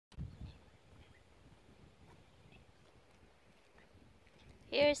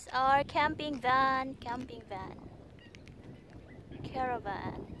Here's our camping van,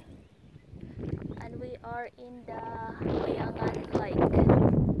 caravan, and we are in the Wyangan Lake.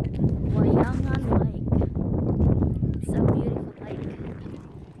 Wyangan Lake. It's a beautiful lake,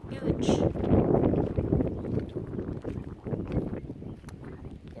 huge.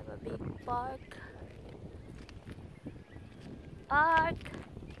 We have a big park.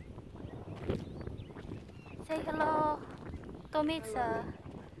 Say hello to Mitsa.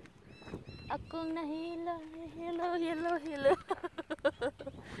 Akong nahilo. Hello.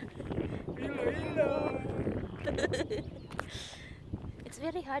 It's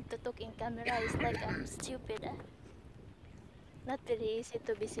very hard to talk in camera. It's like I'm stupid. Not very easy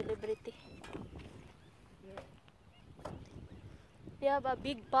to be celebrity. We have a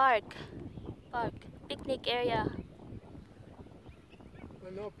big park, picnic area.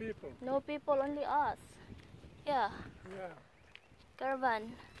 But no people. No people, only us. Yeah.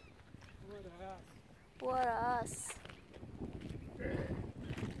 Caravan. What us?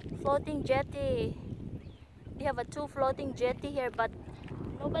 Floating jetty. We have a 2 floating jetty here, but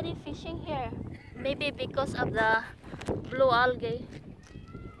nobody fishing here. Maybe because of the blue algae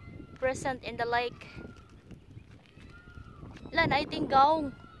present in the lake. Lan ay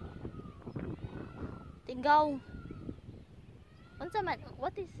tinggaong. Unsa man?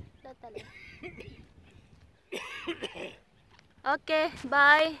 What is that? Okay,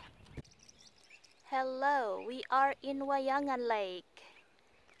 bye. Hello, we are in Wyangan Lake.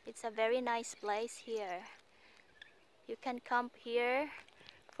 It's a very nice place here. You can camp here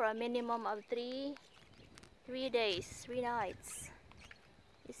for a minimum of 3 days, 3 nights.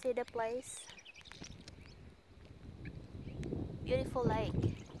 You see the place? Beautiful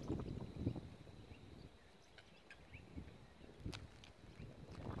lake.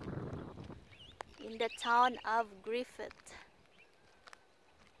 In the town of Griffith.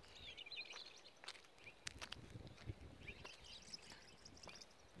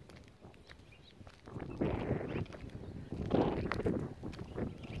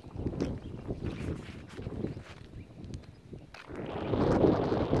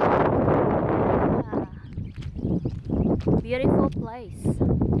 Beautiful place.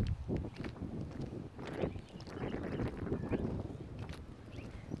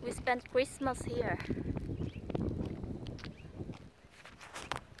 We spent Christmas here.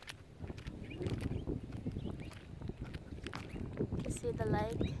 You see the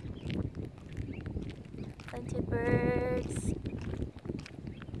lake. Plenty birds.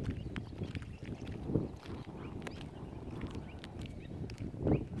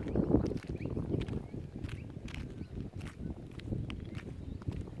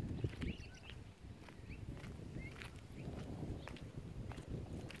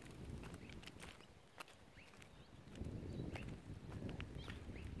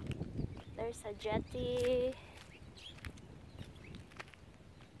 There's a jetty.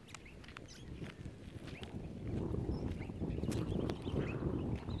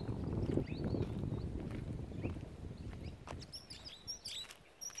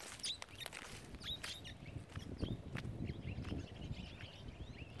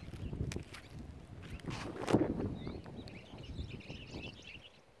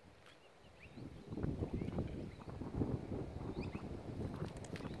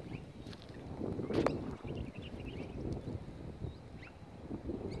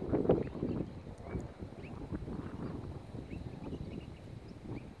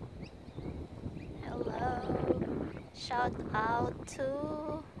 Shout out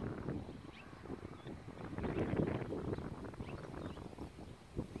to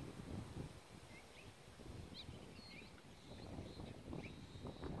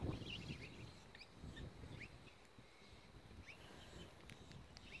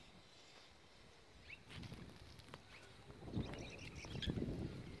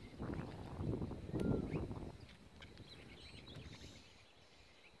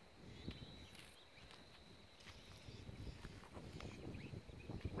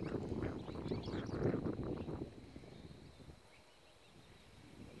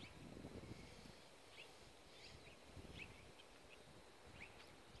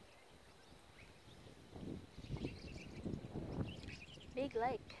Big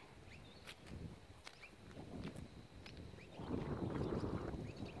Lake.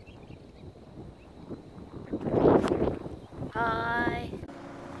 Hi.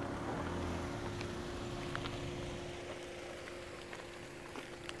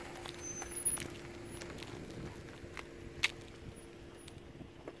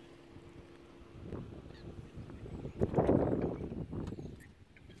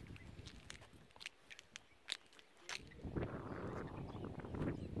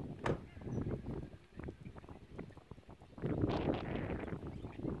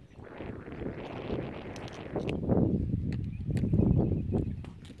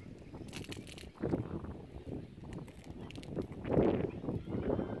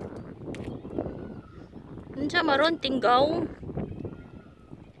 Unsa maron tinggaw?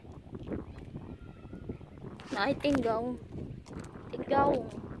 Naay tinggaw. Tinggaw.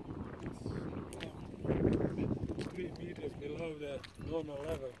 3 meters below the normal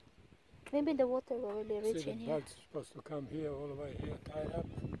level. Maybe the water will really reach See, in the here. bugs are supposed to come here, all the way here, tied up.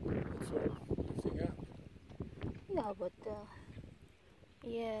 It's all lifting up. Yeah, but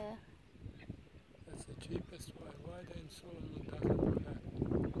yeah. That's the cheapest way. Why then Solomon doesn't do that?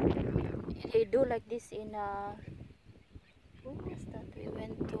 They do like this in where was that? We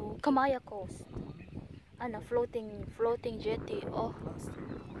went to Kamaya Coast. And a floating jetty. Oh, Plastic.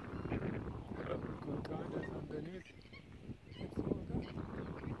 Containers underneath. It's all done.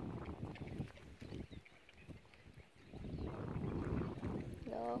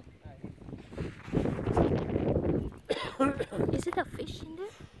 no. Is it a fish in there?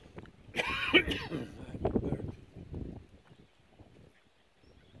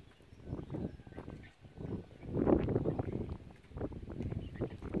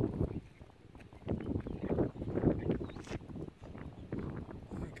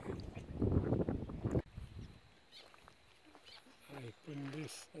 I put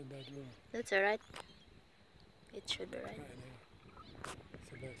this and that will. That's alright. It should be right. It's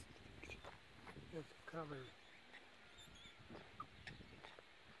the best. You have to cover it.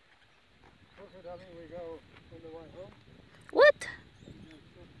 Okay, darling, we go on the way home. What?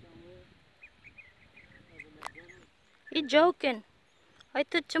 You joking? I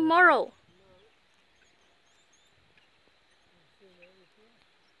thought tomorrow.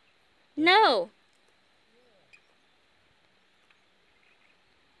 No.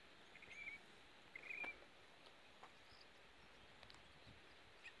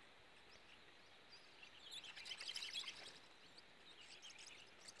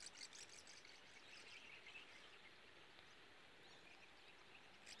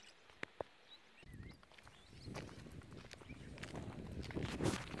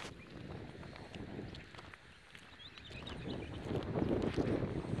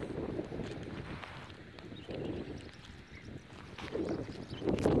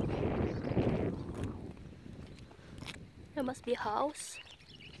 There must be a house.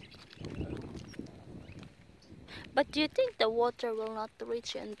 But do you think the water will not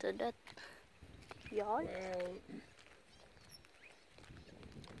reach into that yard? Well,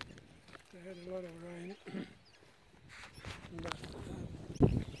 they had a lot of rain. But,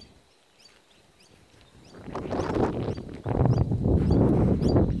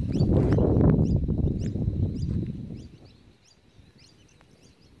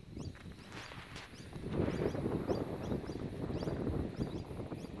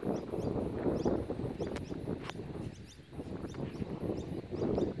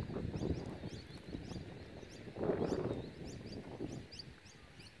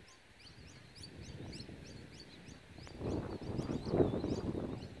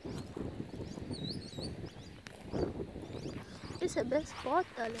 It's the best spot,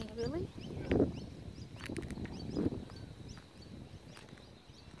 darling, really?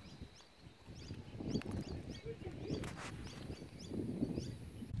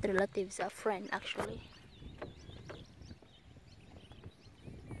 Relatives, a friend actually.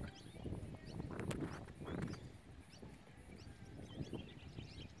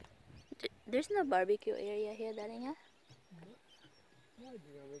 There's no barbecue area here, darling, huh? might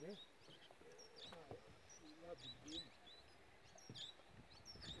be over there.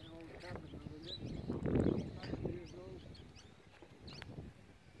 An old cabin over there. 100 years old.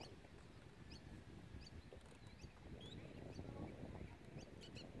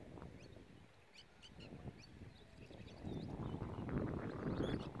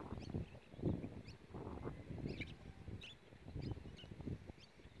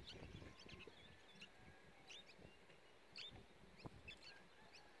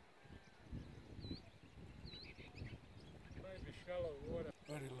 Maybe shallow water.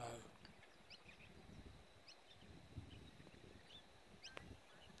 Very low.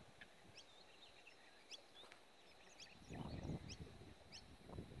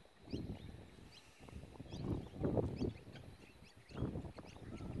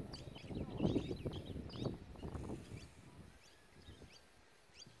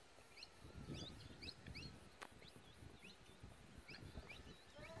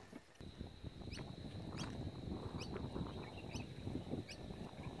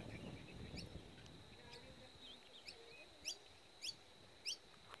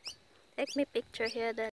 Take me picture here,